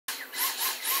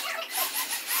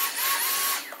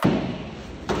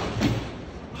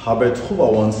Herbert Hoover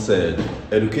once said,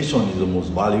 education is the most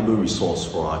valuable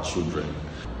resource for our children.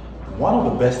 One of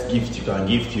the best gifts you can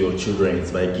give to your children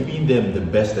is by giving them the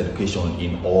best education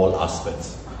in all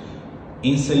aspects.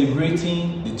 In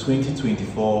celebrating the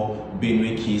 2024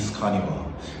 Benue Kids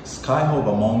Carnival, SkyHub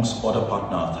amongst other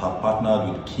partners have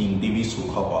partnered with KingDavid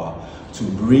Socapa to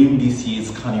bring this year's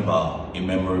carnival a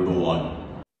memorable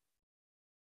one.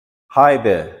 Hi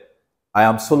there. I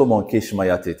am Solomon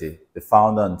Yateghtegh, the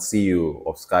founder and CEO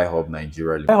of SkyHub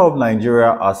Nigeria. SkyHub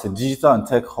Nigeria, as a digital and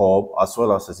tech hub, as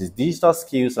well as a digital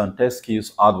skills and tech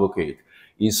skills advocate,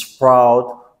 is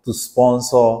proud to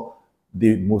sponsor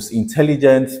the most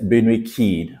intelligent Benue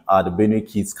kid at the Benue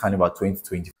Kids Carnival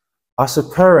 2020. As a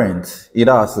parent,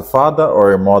 either as a father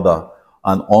or a mother,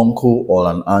 an uncle or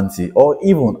an auntie, or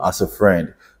even as a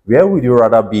friend, where would you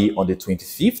rather be on the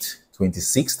 25th,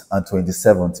 26th, and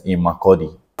 27th in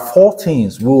Makurdi? 4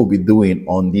 things we will be doing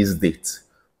on this date.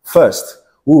 First,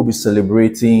 we will be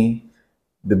celebrating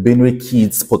the Benue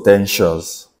kids'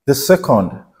 potentials. The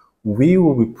second, we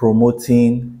will be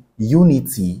promoting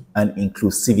unity and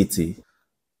inclusivity.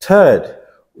 Third,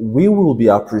 we will be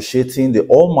appreciating the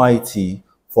Almighty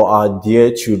for our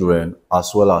dear children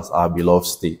as well as our beloved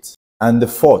state. And the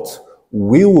fourth,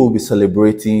 we will be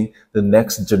celebrating the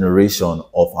next generation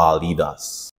of our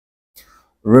leaders.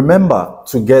 Remember,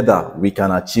 together we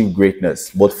can achieve greatness.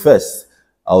 But first,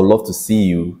 I would love to see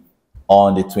you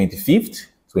on the 25th,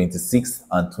 26th,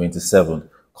 and 27th.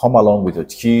 Come along with your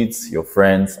kids, your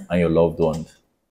friends, and your loved ones.